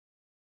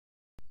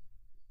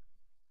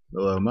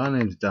Hello, my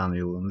name's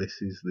Daniel, and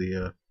this is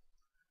the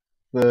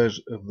third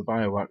of the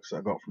biawaks that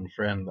I got from a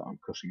friend that I'm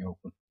cutting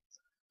open.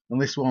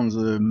 And this one's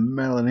a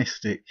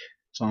melanistic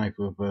type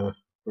of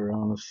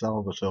Varanus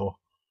salvator.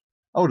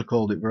 I would have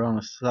called it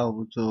Varanus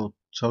salvator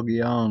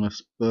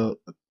togianus, but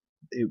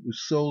it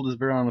was sold as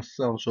Varanus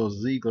salvator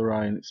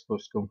ziegleri, and it's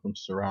supposed to come from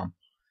Ceram.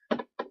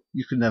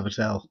 You can never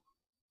tell.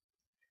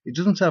 It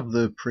doesn't have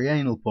the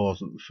preanal pores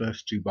that the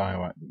first two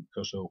biawak that we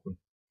cut open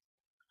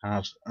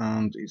had,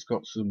 and it's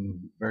got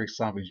some very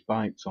savage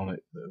bites on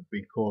it that have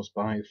been caused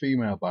by a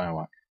female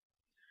biawak.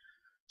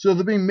 So there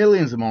have been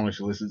millions of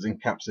monitor lizards in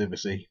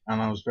captivity,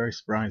 and I was very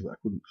surprised that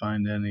I couldn't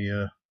find any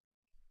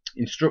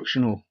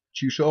instructional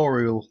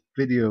tutorial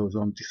videos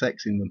on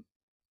dissecting them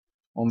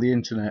on the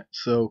internet.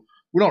 So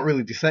we're not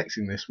really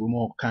dissecting this, we're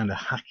more kind of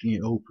hacking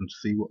it open to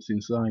see what's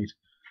inside.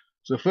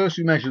 So first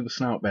we measured the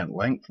snout bent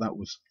length, that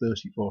was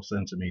 34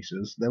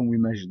 centimetres. Then we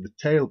measured the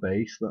tail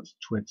base, that's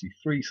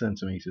 23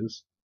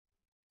 centimetres.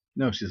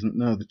 No, it isn't.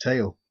 No, the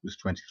tail was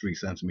 23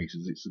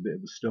 centimetres, it's a bit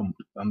of a stump.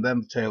 And then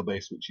the tail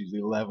base, which is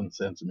 11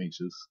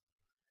 centimetres.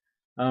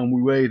 And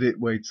we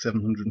weighed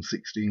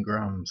 716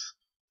 grams.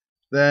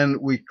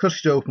 Then we cut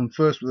it open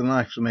first with a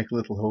knife to make a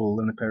little hole,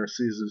 then a pair of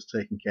scissors,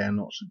 taking care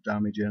not to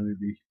damage any of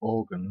the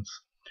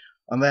organs.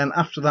 And then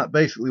after that,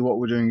 basically what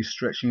we're doing is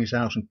stretching it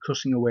out and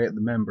cutting away at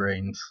the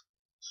membranes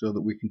so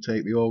that we can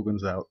take the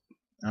organs out.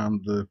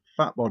 And the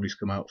fat bodies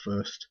come out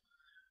first.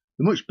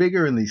 They're much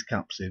bigger in these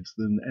capsids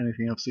than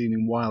anything I've seen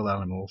in wild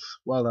animals.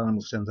 Wild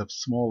animals tend to have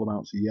small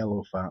amounts of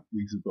yellow fat.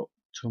 These have got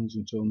tons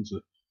and tons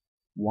of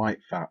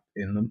white fat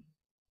in them.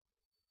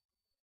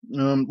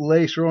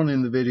 Later on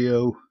in the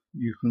video,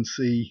 you can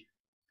see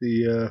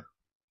the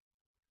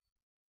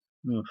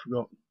no, I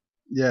forgot.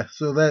 Yeah,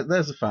 so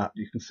there's the fat.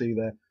 You can see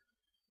there.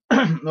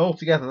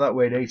 Altogether, that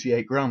weighed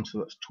 88 grams, so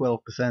that's 12%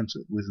 of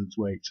the lizard's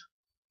weight.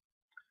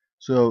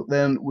 So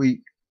then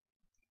we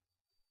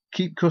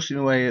keep cutting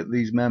away at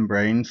these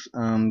membranes,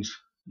 and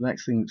the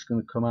next thing that's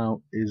going to come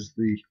out is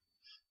the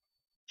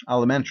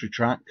alimentary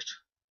tract,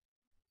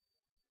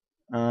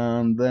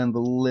 and then the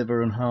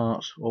liver and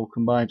heart all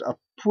combined. I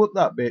put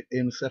that bit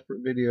in a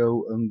separate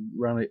video and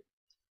ran it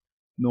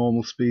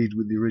normal speed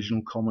with the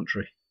original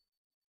commentary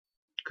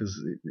because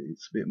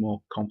it's a bit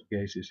more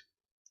complicated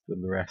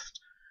than the rest.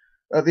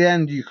 At the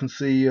end, you can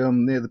see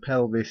near the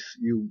pelvis,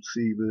 you'll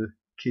see the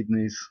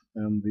kidneys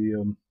and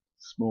the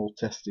small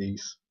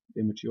testes,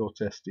 immature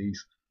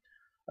testes.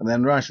 And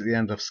then right at the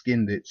end, I've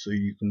skinned it so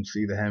you can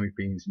see the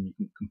hemipenes, and you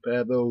can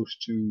compare those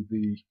to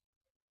the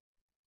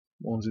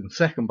ones in the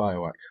second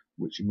biawak,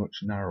 which are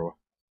much narrower.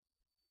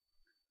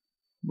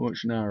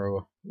 Much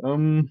narrower.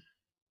 What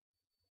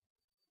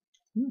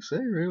do I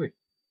say, really?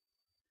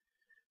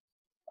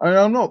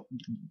 I'm not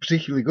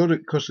particularly good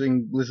at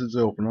cutting lizards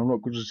open. I'm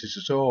not good at it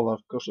at all.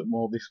 I've cut it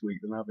more this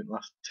week than I've in the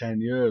last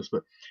 10 years. But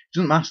it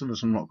doesn't matter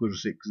that I'm not good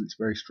at it because it's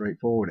very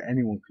straightforward.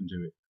 Anyone can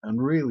do it.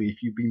 And really,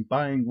 if you've been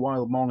buying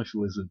wild monitor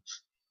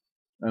lizards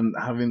and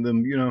having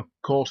them,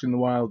 caught in the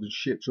wild and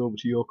shipped over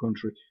to your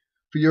country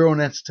for your own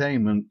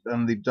entertainment,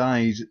 and they've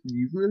died,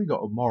 you've really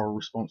got a moral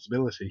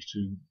responsibility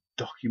to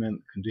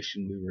document the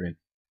condition they were in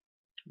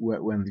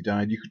when they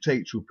died. You could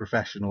take it to a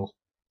professional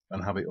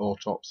and have it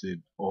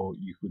autopsied, or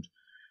you could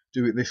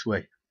do it this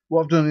way.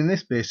 What I've done in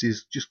this bit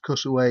is just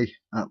cut away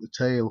at the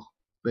tail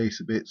base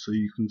a bit so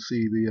you can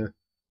see the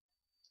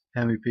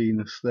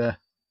hemipenis there.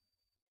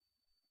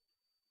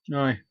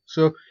 Alright,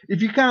 so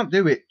if you can't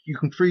do it, you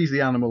can freeze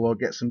the animal or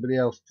get somebody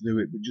else to do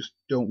it, but just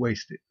don't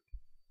waste it.